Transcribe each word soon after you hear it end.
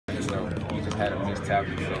had a missed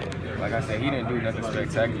tackle. So, like I said, he didn't do nothing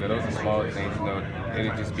spectacular. Those are small things, you know.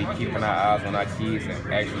 It'll just be keeping our eyes on our kids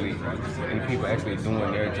and people actually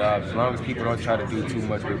doing their jobs. As long as people don't try to do too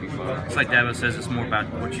much, we'll be fine. It's like Dabo says, it's more about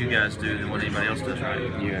what you guys do than what anybody else does, right?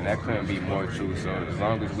 Yeah, and that couldn't be more true. So as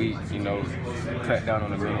long as we, you know, cut down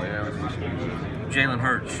on the mental errors, we should be good. Jalen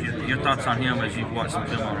Hurts, your thoughts on him as you've watched some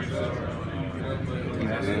film on him?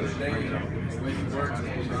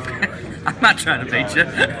 I'm not trying to bait you.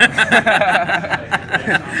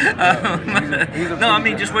 No, I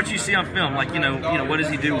mean just what you see on film. Like you know, what does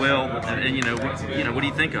he do well, and what do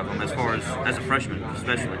you think of him as far as a freshman,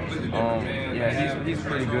 especially? Yeah, he's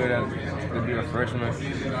pretty good to be a freshman.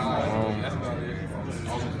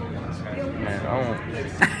 Man, I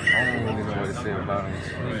don't really know what to say about him.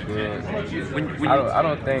 He's good.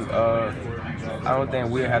 I don't think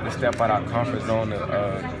we'll have to step out our comfort zone to,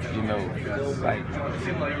 you know, like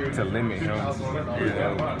to limit him. You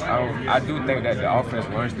know, I do think that the offense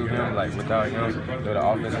runs through him. Like without him, the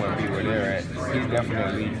offense wouldn't be where they're at. He's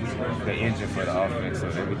definitely the engine for the offense, so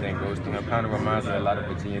everything goes through him. Kind of reminds me a lot of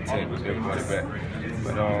Virginia Tech with their quarterback.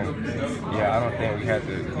 But yeah, I don't think we have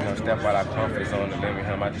to, step out our comfort zone to limit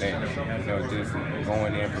him. I think, just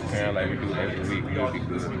going in preparing like we do every week, we'll be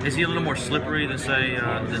good. Is he a little more slippery than say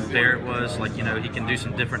than Barrett was? Like he can do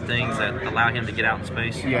some different things that allow him to get out in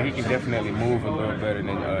space. Yeah, he can definitely move a little better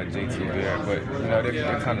than JT Barrett, but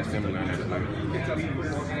they're kind of similar.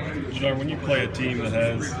 Jadar, when you play a team that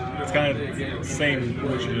has, it's kind of the same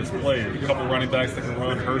what you just played, a couple running backs that can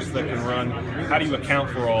run, Hurst that can run, how do you account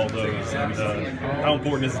for all those? And how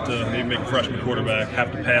important is it to maybe make a freshman quarterback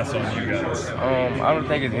have to pass on you guys? I don't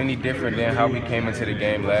think it's any different than how we came into the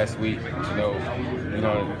game last week.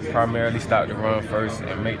 Primarily stop the run first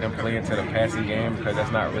and make them play into the passing game because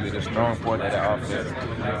that's not really the strong point of the offense.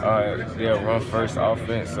 They're a run first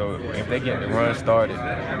offense, so if they get the run started,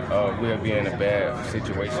 we'll be in a bad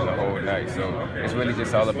situation the whole night. So it's really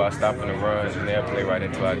just all about stopping the runs and they'll play right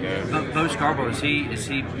into our game. Bo Scarborough, is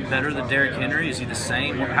he better than Derrick Henry? Is he the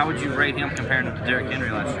same? How would you rate him compared to Derrick Henry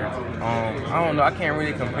last year? I don't know. I can't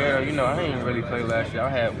really compare. I didn't really play last year. I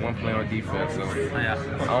had one play on defense, so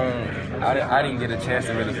I didn't get a chance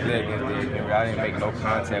to really play against Derrick Henry. I didn't make no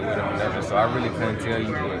contact with him or nothing, so I really couldn't tell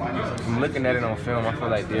you. But from looking at it on film, I feel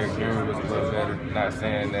like Derrick Henry was a little better. Not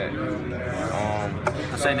saying that.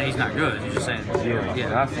 Not saying that he's not good. You're just saying. Yeah.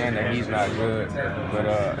 Not saying that he's not good, but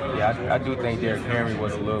I do think Derrick Henry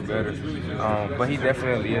was a little better. But he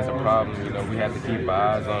definitely is a problem. We have to keep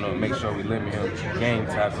our eyes on him, make sure we limit him, game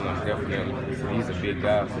tackle him definitely. He's a big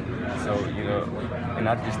guy, so and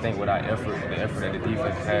I just think with our effort, the effort that the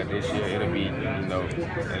defense had this year, it'll be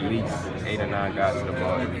at least 8 or 9 guys to the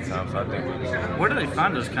ball every time. So I think we'll be good. Where do they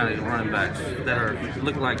find those kind of running backs that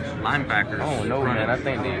look like linebackers? I don't know, man. I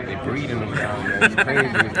think they're breeding them down there. It's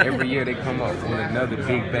crazy. Every year they come up with another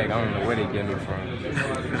big back. I don't know where they're getting it from.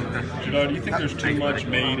 Jadar, do you think there's too much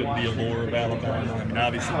made of the allure of Alabama? I mean,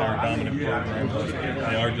 obviously they're a dominant program, but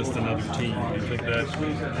they are just another team. Do you think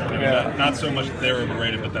that, not so much that they're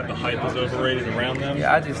overrated, but that the hype is overrated around them?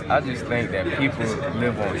 Yeah, I just think that people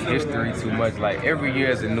live on history too much. Like every year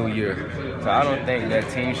is a new year, so I don't think that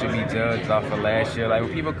team should be judged off of last year. Like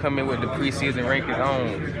when people come in with the preseason rankings, I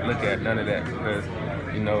don't look at none of that because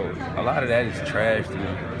a lot of that is trash to me.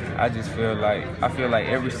 I feel like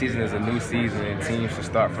every season is a new season and teams should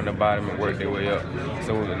start from the bottom and work their way up.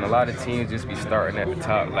 So and a lot of teams just be starting at the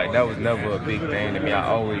top. Like that was never a big thing to me. I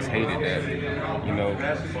always hated that,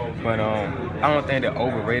 But I don't think they're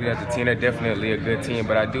overrated as a team. They're definitely a good team,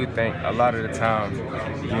 but I do think a lot of the time,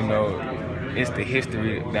 it's the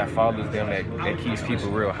history that follows them that keeps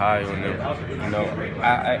people real high on them.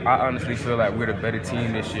 I honestly feel like we're the better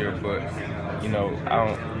team this year, but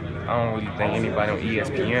I don't really think anybody on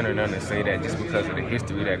ESPN or nothing say that just because of the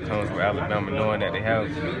history that comes with Alabama, knowing that they have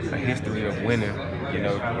a history of winning.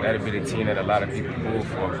 That'll be the team that a lot of people pull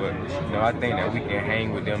for. But I think that we can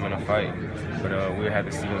hang with them in a fight. But we'll have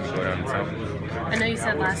to see when we go down the temple. I know you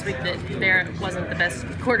said last week that Barrett wasn't the best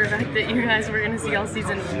quarterback that you guys were going to see all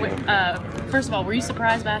season. First of all, were you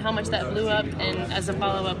surprised by how much that blew up? And as a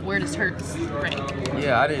follow-up, where does Hurts rank?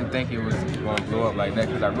 Yeah, I didn't think it was going to blow up like that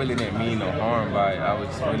because I really didn't mean no harm by it. I was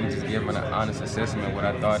really just giving an honest assessment of what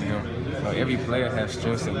I thought of him. Every player has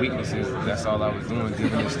strengths and weaknesses. That's all I was doing,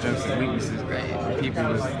 giving his strengths and weaknesses. People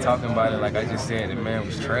was talking about it like I just said, the man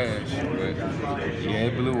was trash. But yeah,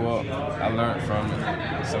 it blew up. I learned from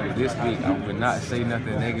it. So this week, I would not say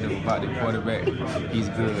nothing negative about the quarterback. He's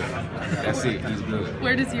good. That's it. He's good.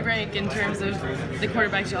 Where does he rank in terms of the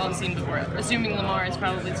quarterbacks y'all have seen before? Assuming Lamar is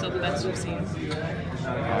probably still the best you've seen.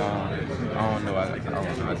 I don't know. I can't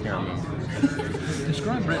remember.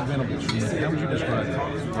 Describe Brent Venables. How would you describe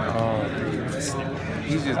him?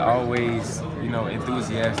 he's just always, you know,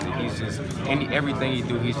 enthusiastic. He's just, everything he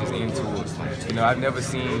do, he's just into it. You know, I've never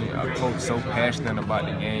seen a coach so passionate about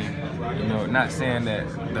the game. You know, not saying that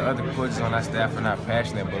the other coaches on our staff are not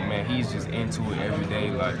passionate, but man, he's just into it every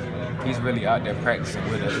day. Like, he's really out there practicing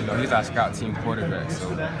with us. You know, he's our scout team quarterback, so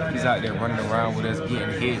he's out there running around with us,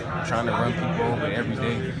 getting hit, trying to run people over every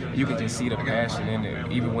day. You can just see the passion in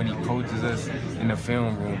it. Even when he coaches us in the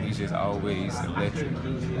film room, he's just always electric.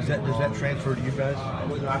 Does that transfer to you guys?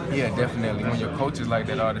 Yeah, definitely. When your coach is like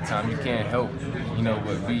that all the time, you can't help, you know,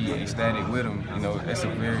 but be ecstatic with him. You know, it's a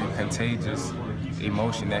very contagious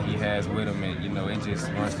emotion that he has with him, and you know, it just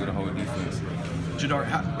runs through the whole defense. Jadar,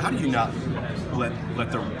 how do you not let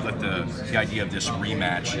the idea of this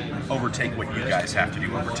rematch overtake what you guys have to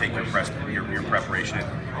do, overtake your preparation?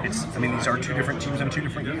 I mean, these are two different teams in 2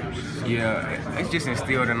 different years. Yeah, it's just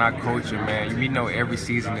instilled in our culture, man. We know every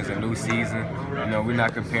season is a new season. You know, we're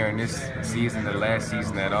not comparing this season to last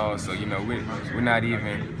season at all. So, you know, we're not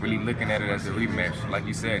even really looking at it as a rematch. Like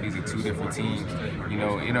you said, these are 2 different teams. You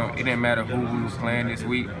know, it didn't matter who we were playing this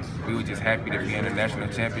week. We were just happy to be in the national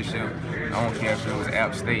championship. I don't care if it was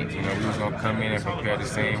App State. You know, we was gonna come in and prepare the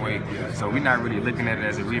same way. So we're not really looking at it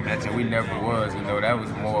as a rematch, and we never was. You know, that was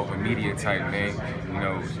more of a media type thing. You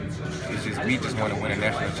know, it's just we just want to win a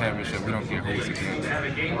national championship. We don't care who's against.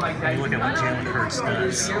 When you look at what Jalen Hurts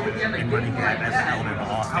does in running back as an element of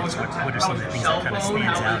the offense, what are some of the things that kind of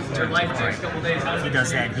stands out in terms of, if he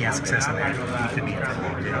does that, he has success in that, he could be in trouble.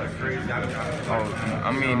 Oh,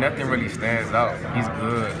 I mean, nothing really stands out. He's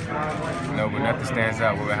good, you know, but nothing stands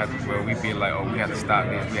out where we feel like, oh, we have to stop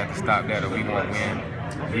this, we have to stop that, or we won't win.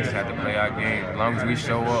 We just have to play our game. As long as we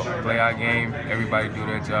show up, play our game, everybody do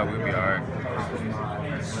their job, we'll be all right.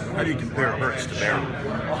 How do you compare Hurts to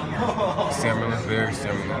Barrett? Similar, very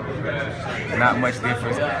similar. Not much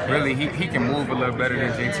difference. Really, he can move a little better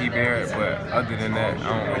than JT Barrett, but other than that, I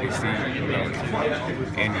don't really see, you know,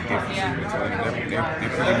 any difference between them. They're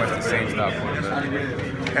pretty much the same style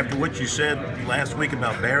quarterback. After what you said last week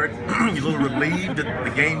about Barrett, you a little relieved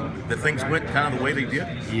that things went kind of the way they did?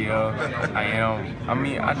 Yeah, I am. I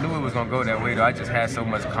mean, I knew it was going to go that way, though. I just had so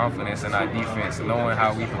much confidence in our defense, knowing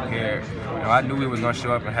how we prepared. You know, I knew we was going to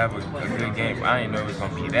show up and have a good game. I didn't know it was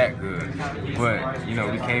going to be that good. But, you know,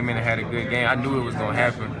 we came in and had a good game. I knew it was going to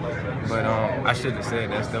happen. But I shouldn't have said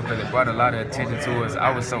that stuff because it brought a lot of attention to us.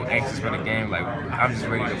 I was so anxious for the game. Like, I'm just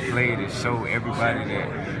ready to play to show everybody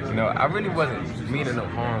that, you know, I really wasn't meaning no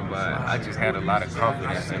harm, but I just had a lot of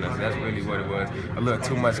confidence in us. That's really what it was. A little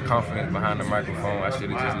too much confidence behind the microphone. I should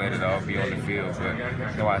have just let it all be on the field. But,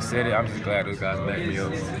 you know, I said it. I'm just glad those guys backed me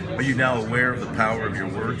up. Are you now aware of the power of your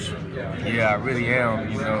words? Yeah, I really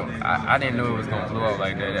am. You know, I didn't know it was going to blow up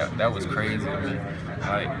like that. That was crazy to me.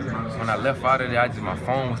 Like, when I left out of there, my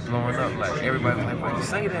phone was blowing up. Like, everybody was like, why you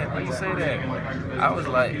say that? Why you say that? I was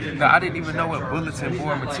like, no, I didn't even know what bulletin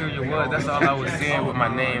board material was. That's all I was saying with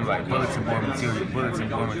my name, like, bulletin board material, bulletin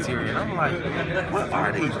board material. And I'm like, what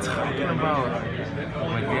are they talking about?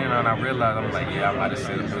 But then when I realized, I'm like, yeah, I might have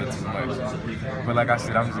said a little too much. But like I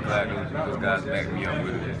said, I'm just glad those guys backed me up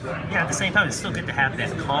with it. Yeah, at the same time, it's still good to have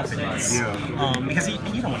that confidence. Yeah. Because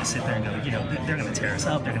you don't want to sit there and go, you know, they're going to tear us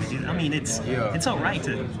up, they're going to do that. I mean, it's all right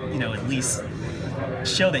to, you know, at least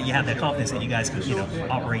show that you have that confidence that you guys can, you know,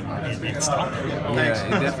 operate and stop it.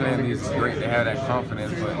 Yeah, it definitely is great to have that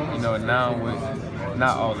confidence, but, you know, now with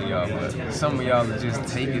not all of y'all, but some of y'all are just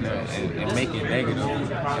taking it and making it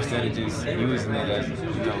negative instead of just using it as,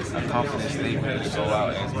 you know, a confidence statement to go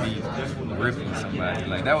out as me ripping somebody.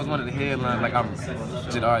 Like, that was one of the headlines, like, I'm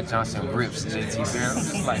Jadar Johnson rips JT Barrett. I'm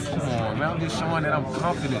just like, come on, man, I'm just showing that I'm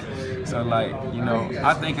confident. So, like, you know,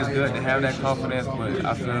 I think it's good to have that confidence, but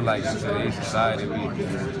I feel like in today's society, you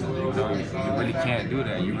know, you really can't do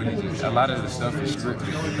that. You really just, a lot of the stuff is scripted,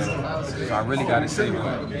 you know. So I really got to say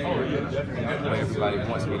what everybody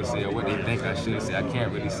wants me to say or what they think I should say. I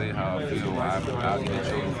can't really say how I feel or I'll get in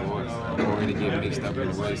trouble for it or really get mixed up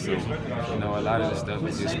in the way. So, you know, a lot of the stuff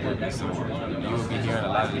is just scripted. So you'll be hearing a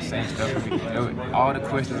lot of the same stuff. All the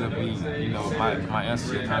questions will be, you know, my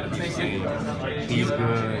answers will kind of be the same. He's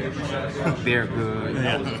good, they're good,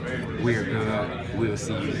 we're good, we'll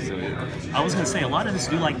see you. So, yeah. I was going to say, a lot of us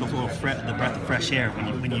do like the breath of fresh air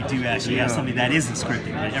when you do actually have something that isn't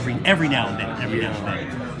scripted every now and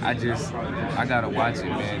then. I gotta watch it,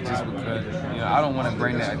 man, just because, you know, I don't want to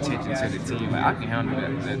bring that attention to the team. Like, I can handle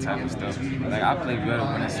that type of stuff. Like, I play better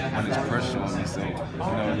when it's pressure on me. So, you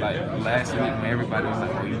know, like last week when everybody was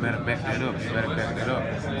like, oh, you better back that up, you better back that up.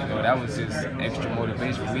 You know, that was just extra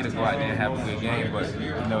motivation for me to go out there and have a good game. But, you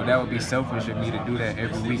know, that would be selfish of me to do that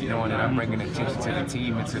every week, knowing that I'm bringing attention to the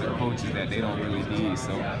team and to the coaches that they don't really need.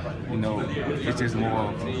 So, you know, it's just more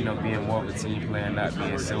of, you know, being more of a team player, not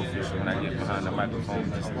being selfish when I get behind the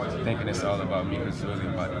microphone, just thinking it's all about me, because it's really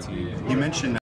about the team. You mentioned